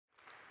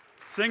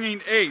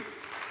Singing 8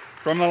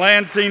 from the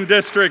Lansing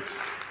District,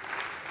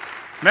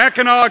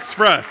 Mackinac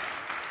Express.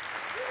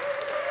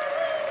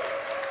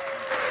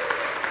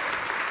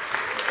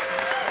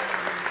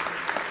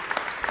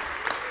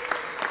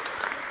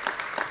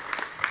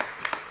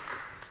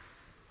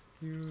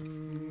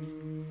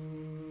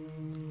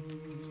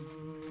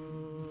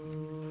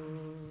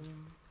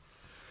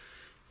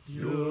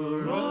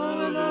 You're all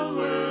of the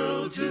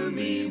world to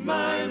me,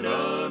 my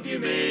love. You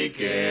make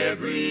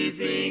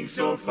everything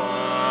so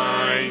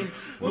fine.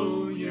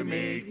 Oh, you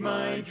make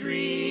my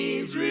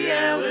dreams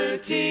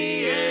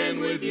reality,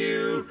 and with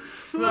you,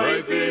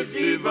 life is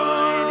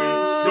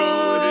divine,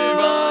 so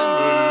divine.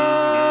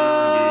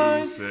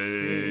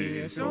 Say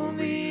it's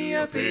only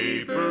a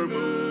paper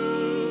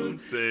moon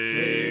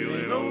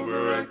sailing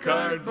over a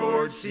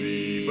cardboard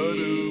sea,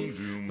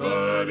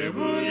 but it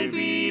wouldn't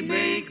be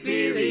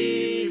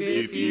make-believe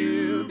if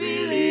you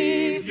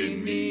believed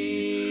in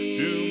me.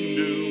 Doom,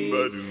 doom,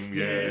 ba-doom.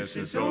 Yes,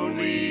 it's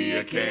only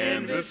a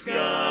canvas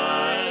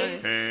sky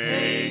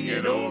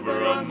hanging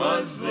over a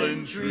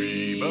muslin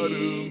tree,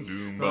 ba-doom,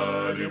 doom,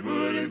 but it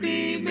wouldn't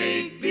be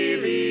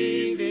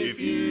make-believe if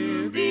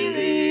you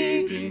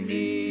believed in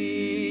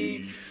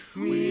me.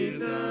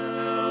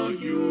 Without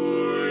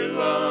your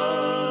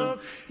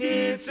love,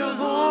 it's a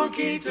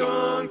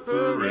honky-tonk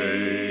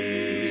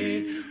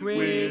parade.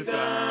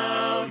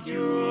 Without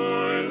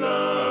your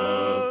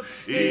love,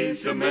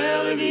 it's a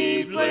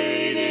melody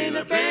played in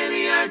a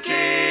penny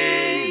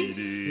arcade.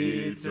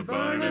 It's a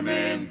Barnum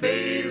and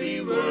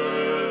Bailey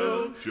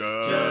world,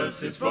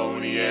 just as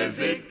phony as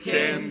it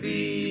can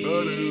be.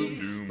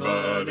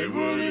 But it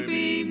wouldn't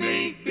be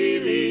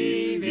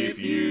make-believe if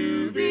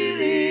you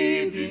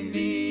believed in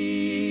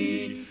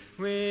me.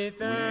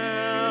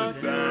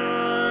 Without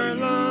your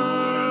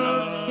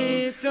love,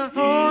 it's a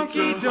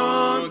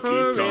honky-tonk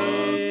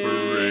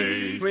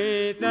parade.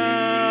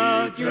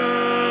 Without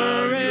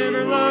your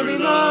ever-loving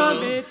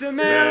love, it's a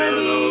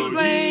melody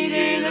played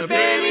in a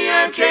penny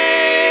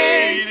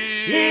arcade.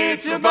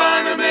 It's a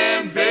Barnum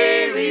and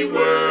Bailey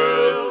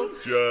world,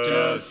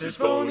 just as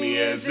phony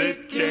as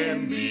it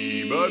can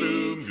be. But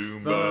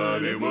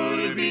it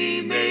wouldn't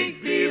be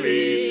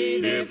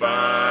make-believe if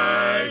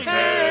I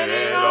had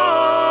it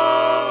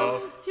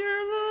all.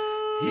 Your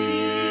love,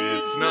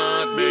 it's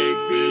not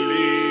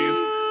make-believe.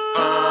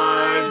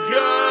 I've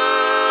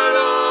got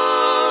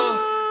all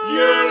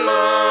your love.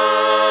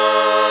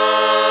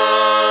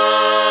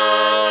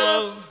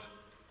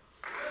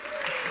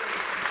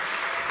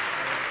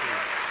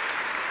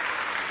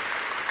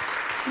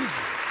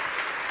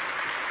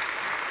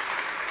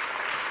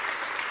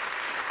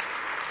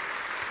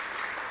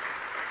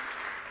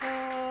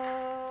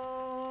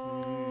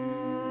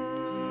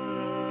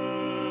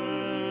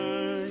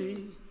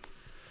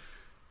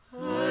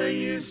 I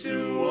used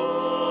to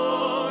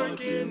walk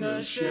in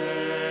the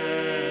shadows.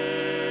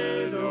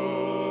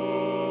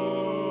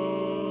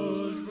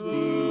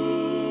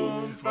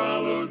 Gloom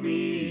followed me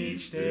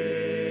each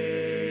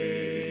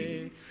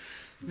day.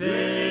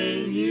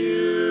 Then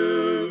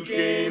you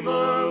came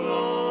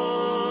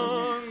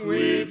along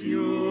with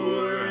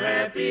your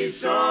happy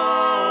song,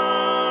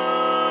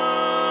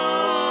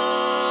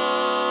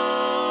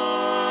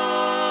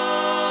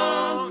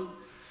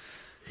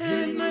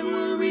 and my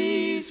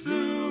worries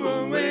flew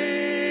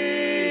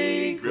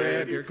away.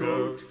 Grab your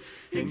coat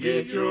and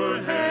get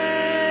your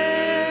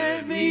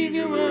hat. Leave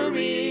your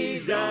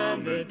worries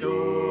on the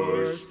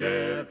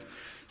doorstep.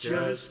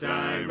 Just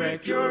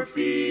direct your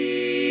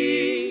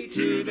feet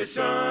to the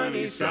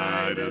sunny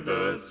side of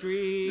the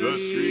street. The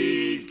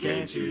street.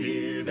 Can't you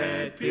hear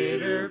that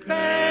pitter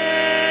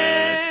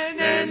pat?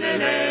 And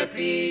that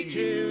happy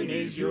tune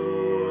is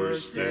your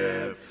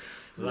step.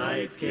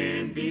 Life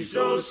can be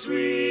so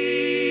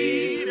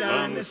sweet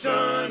on the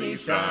sunny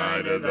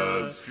side of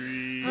the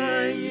street.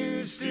 I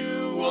used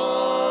to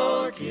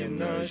walk in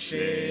the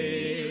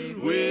shade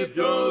with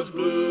those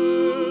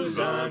blues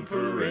on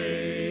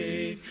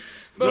parade,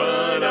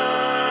 but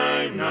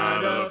I'm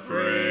not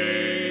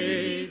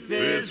afraid.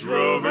 This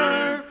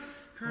rover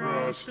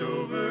crossed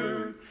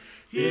over.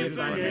 If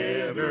I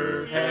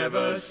never have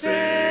a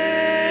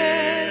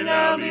cent,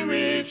 I'll be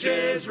rich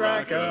as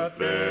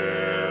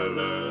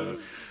Rockefeller.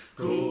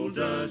 Gold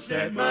dust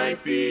at my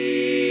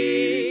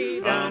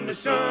feet on the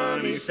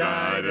sunny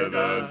side of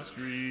the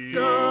street.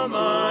 Come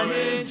on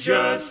and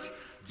just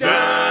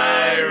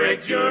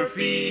direct your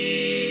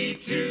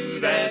feet to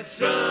that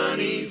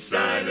sunny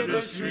side of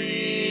the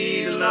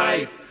street.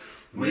 Life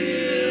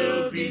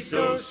will be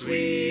so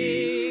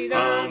sweet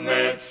on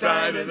that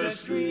side of the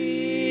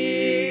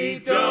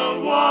street.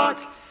 Don't walk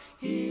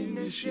in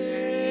the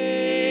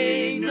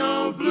shade,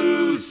 no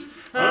blues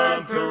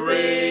on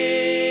parade.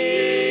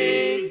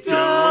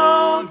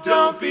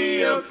 Don't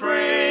be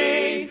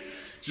afraid,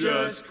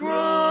 just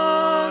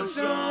cross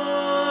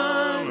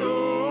on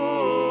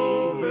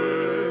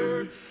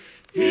over.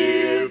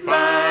 If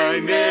I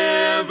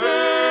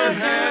never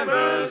have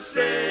a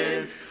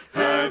cent,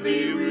 I'll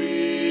be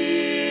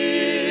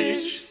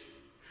rich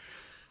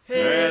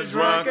as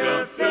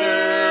Rockefeller.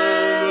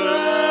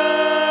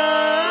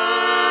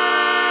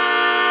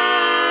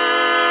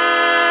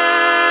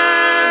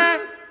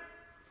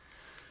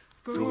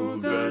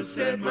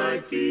 just at my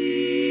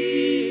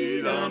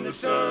feet on the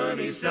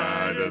sunny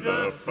side of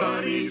the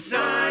funny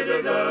side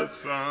of the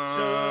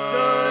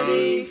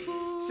sunny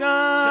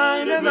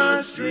side of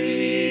the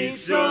street.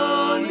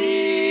 So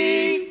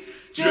neat,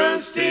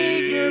 just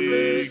take your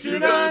blues to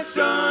the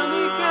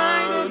sunny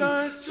side of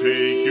the street.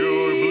 Take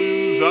your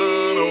blues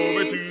on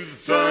over to the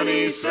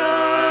sunny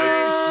side